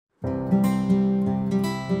1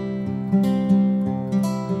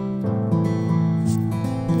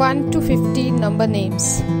 to 50 number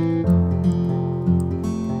names.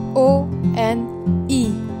 O N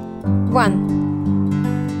E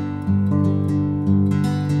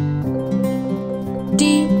 1,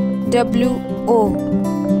 T W O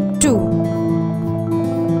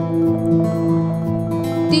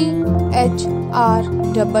 2, T H R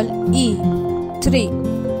E 3,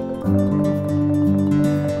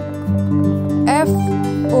 F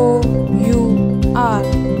O U R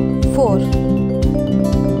 4,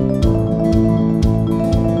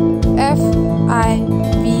 F I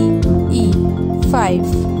V E 5,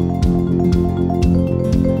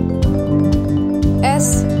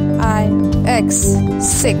 S I X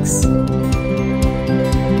 6,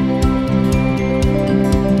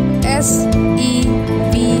 S E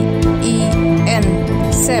V E N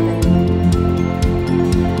 7,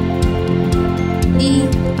 E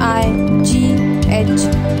I G H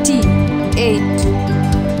T 8,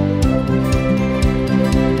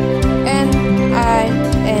 N I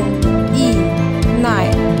N E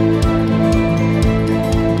 9,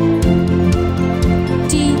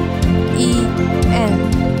 T E N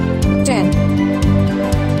 10,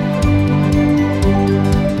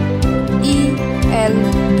 E L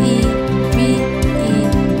E V E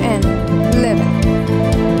N 11,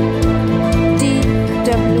 T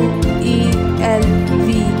W E L V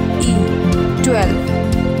E 12,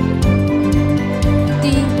 T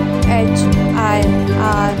H I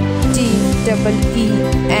R T E E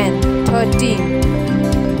N 13,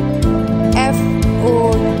 F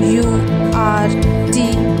O U R T E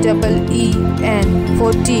E N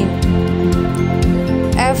 14,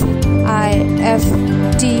 F I F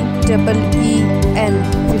T E E N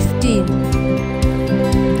 15,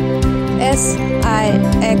 S I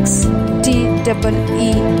X T E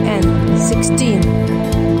E N 16,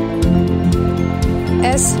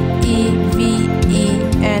 S E V E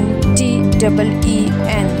N T E E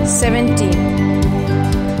N 17,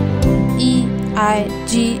 E I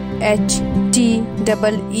G H T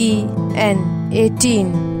E N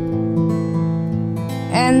 18,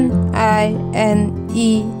 N I N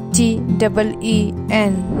E T E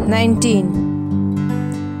N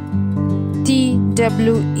 19, T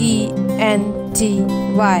W E N T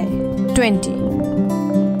Y 20,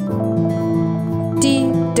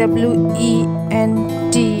 T W E N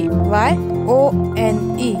T Y O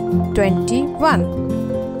N E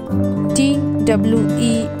 21, T W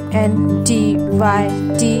E N T Y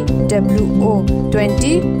T W O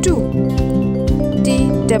 22, T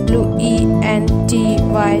W E N T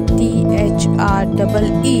Y T H R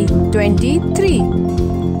E 23,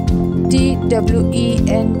 T W E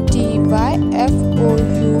N T Y F O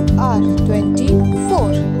U R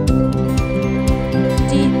 24,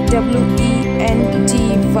 T W E N T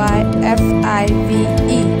Y F I V E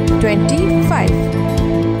 25,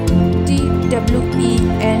 T W E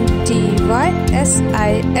N T Y S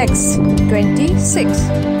I X 26,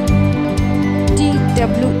 T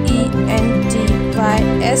W E N T Y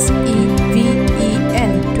S E V E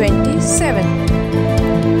N 27,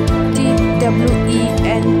 T W E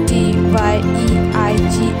N T Y E I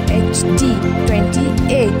G H T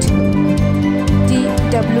 28, T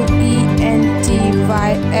W E N T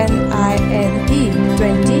Y N I N E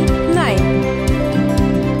 29,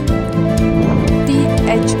 T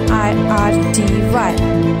H I R T Y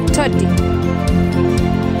 30,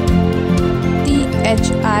 T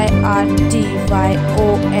H I R T Y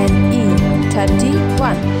O N E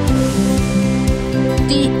 31,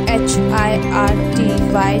 T H I R T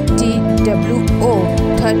Y T W O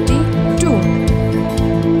 32,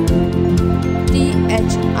 T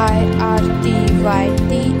H I R T Y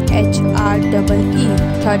T H R E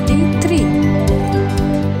 33,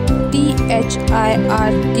 T H I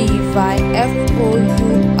R T Y F O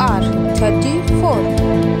U R 34,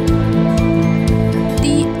 T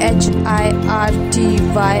H I R T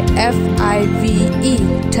Y F I V E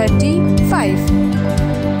 35,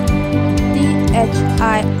 T H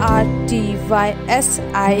I R T Y S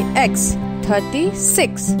I X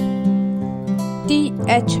 36, T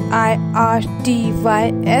H I R T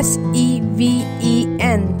Y S E V E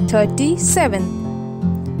N 37,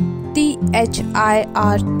 T H I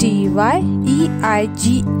R T Y E I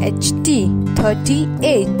G H T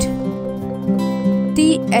 38,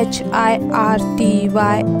 T H I R T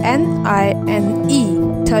Y N I N E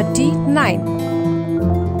 39,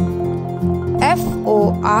 F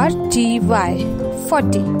O R T Y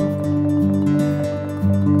 40,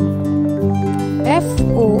 F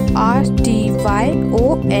O R T Y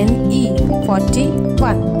O N E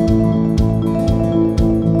 41,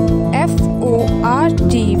 F O R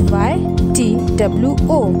T Y T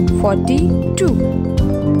WO 42.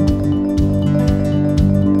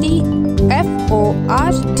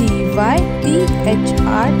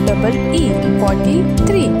 FORTY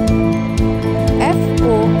THREE 43.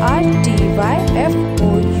 FORTY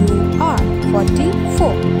FOUR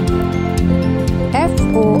 44.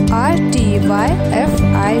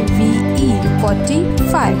 FORTY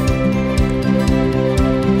FIVE 45.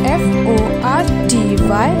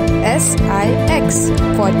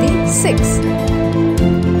 FORTY SIX 46.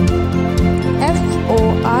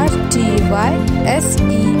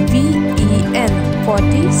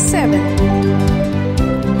 FORTY SEVEN 47.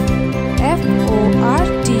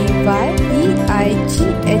 FORTY EIGHT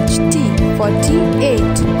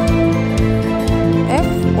 48.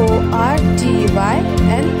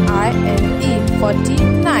 FORTY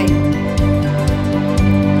NINE 49.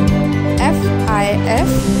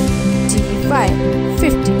 FIFTY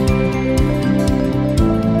 50.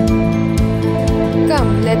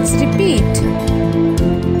 Come, let's repeat.